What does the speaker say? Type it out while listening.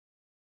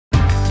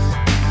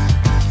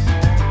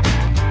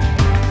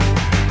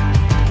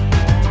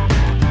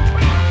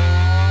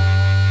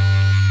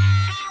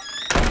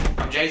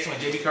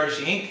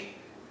Courtesy Inc.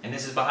 And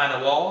this is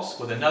Behind the Walls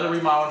with another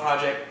remodeling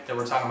project that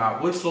we're talking about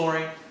wood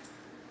flooring,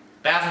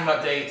 bathroom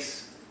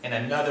updates, and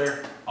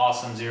another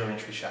awesome zero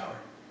entry shower.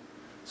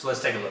 So let's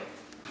take a look.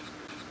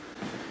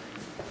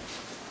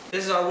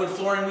 This is our wood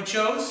flooring we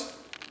chose.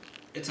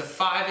 It's a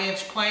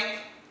 5-inch plank,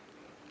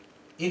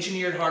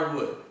 engineered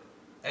hardwood.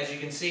 As you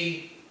can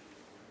see,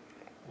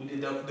 we did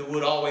the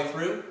wood all the way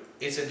through.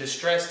 It's a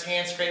distressed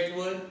hand scraped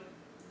wood.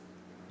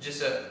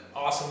 Just an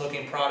awesome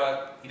looking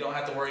product. You don't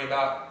have to worry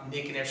about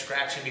nicking or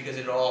scratching because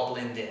it'll all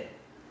blend in.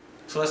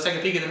 So let's take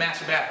a peek at the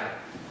master bathroom.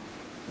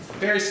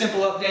 Very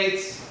simple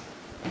updates,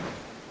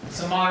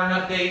 some modern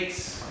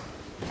updates,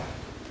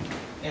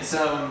 and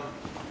some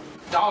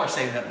dollar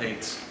saving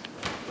updates,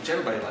 which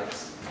everybody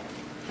likes.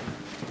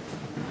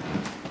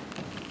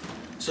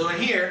 So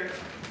in here,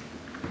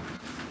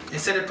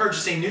 instead of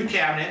purchasing new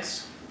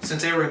cabinets,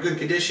 since they were in good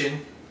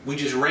condition, we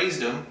just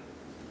raised them,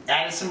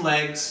 added some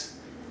legs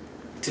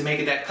to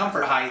make it that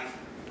comfort height,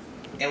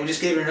 and we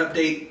just gave it an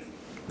update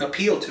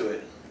appeal to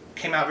it.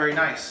 Came out very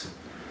nice.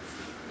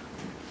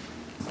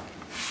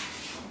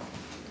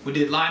 We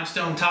did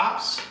limestone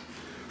tops,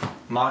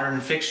 modern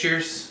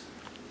fixtures,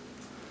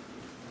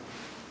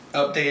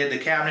 updated the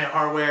cabinet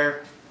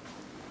hardware,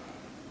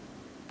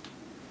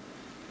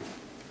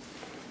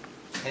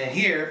 and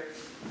here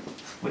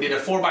we did a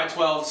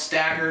 4x12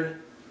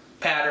 staggered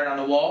pattern on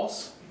the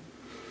walls,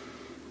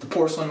 the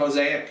porcelain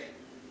mosaic,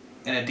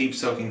 and a deep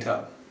soaking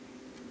tub.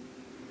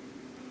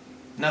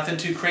 Nothing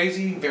too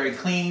crazy, very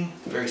clean,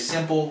 very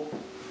simple.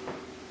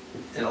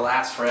 It'll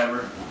last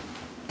forever.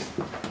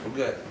 We're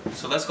good.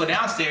 So let's go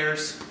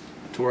downstairs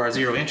to where our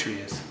zero entry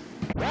is.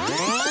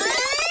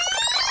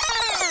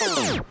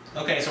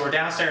 Okay, so we're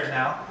downstairs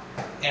now,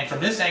 and from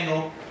this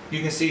angle,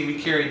 you can see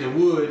we carried the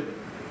wood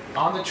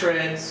on the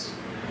treads,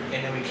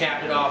 and then we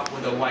capped it off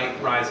with a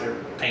white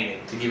riser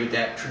painted to give it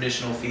that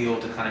traditional feel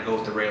to kind of go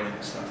with the railing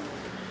and stuff.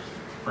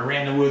 We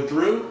ran the wood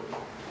through.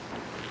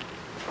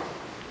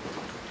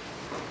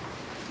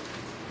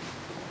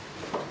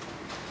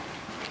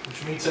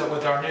 Which meets up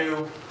with our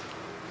new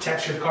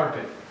textured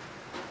carpet,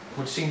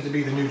 which seems to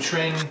be the new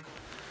trend,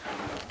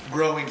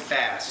 growing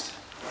fast.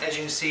 As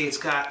you can see, it's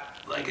got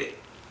like an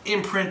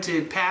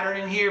imprinted pattern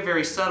in here,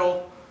 very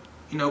subtle,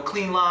 you know,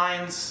 clean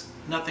lines,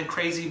 nothing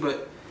crazy,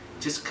 but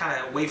just kind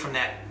of away from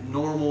that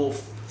normal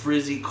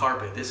frizzy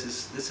carpet. This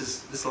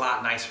is a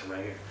lot nicer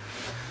right here.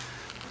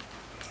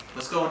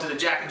 Let's go into the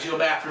Jack and Jill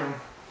bathroom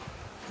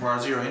where our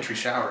zero entry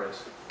shower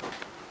is.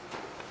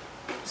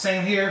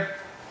 Same here.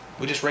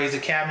 We just raised the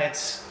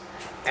cabinets,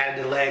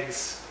 added the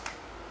legs.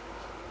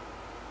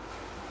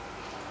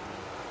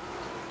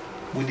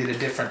 We did a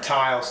different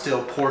tile,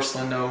 still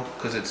porcelain though,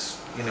 because it's,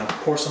 you know,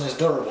 porcelain is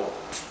durable,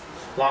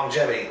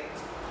 longevity.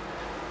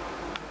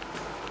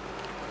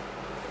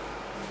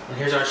 And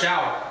here's our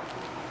shower.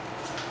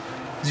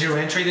 Zero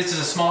entry, this is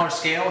a smaller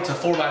scale, it's a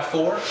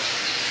 4x4.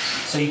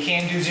 So you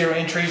can do zero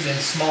entries in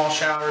small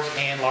showers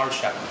and large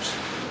showers.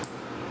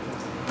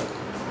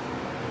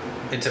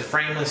 It's a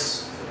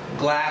frameless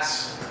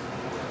glass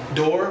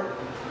door.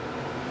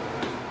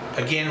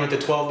 Again with the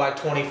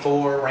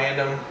 12x24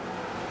 random.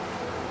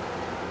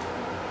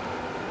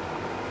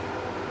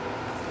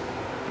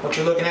 What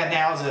you're looking at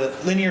now is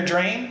a linear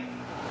drain.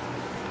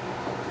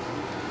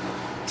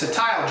 It's a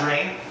tile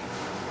drain.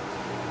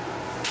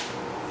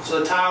 So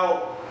the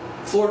tile,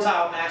 floor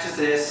tile matches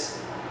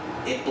this.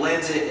 It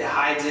blends it, it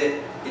hides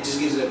it. It just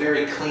gives it a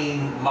very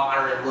clean,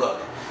 modern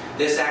look.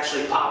 This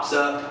actually pops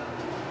up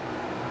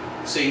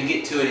so you can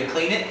get to it and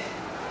clean it.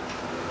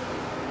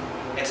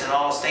 It's an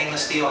all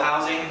stainless steel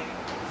housing.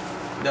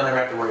 You don't ever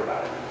have to worry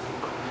about it.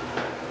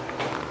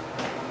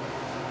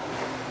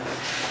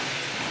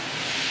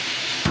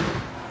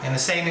 And the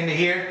same into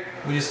here,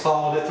 we just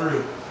followed it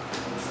through.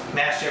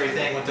 Matched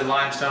everything with the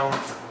limestone.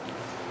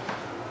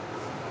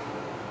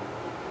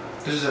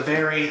 This is a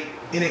very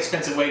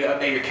inexpensive way to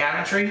update your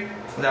cabinetry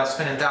without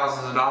spending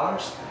thousands of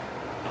dollars.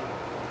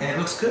 And it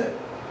looks good.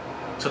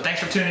 So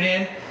thanks for tuning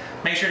in.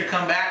 Make sure to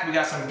come back. We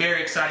got some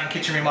very exciting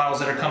kitchen remodels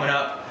that are coming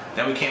up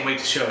that we can't wait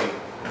to show you.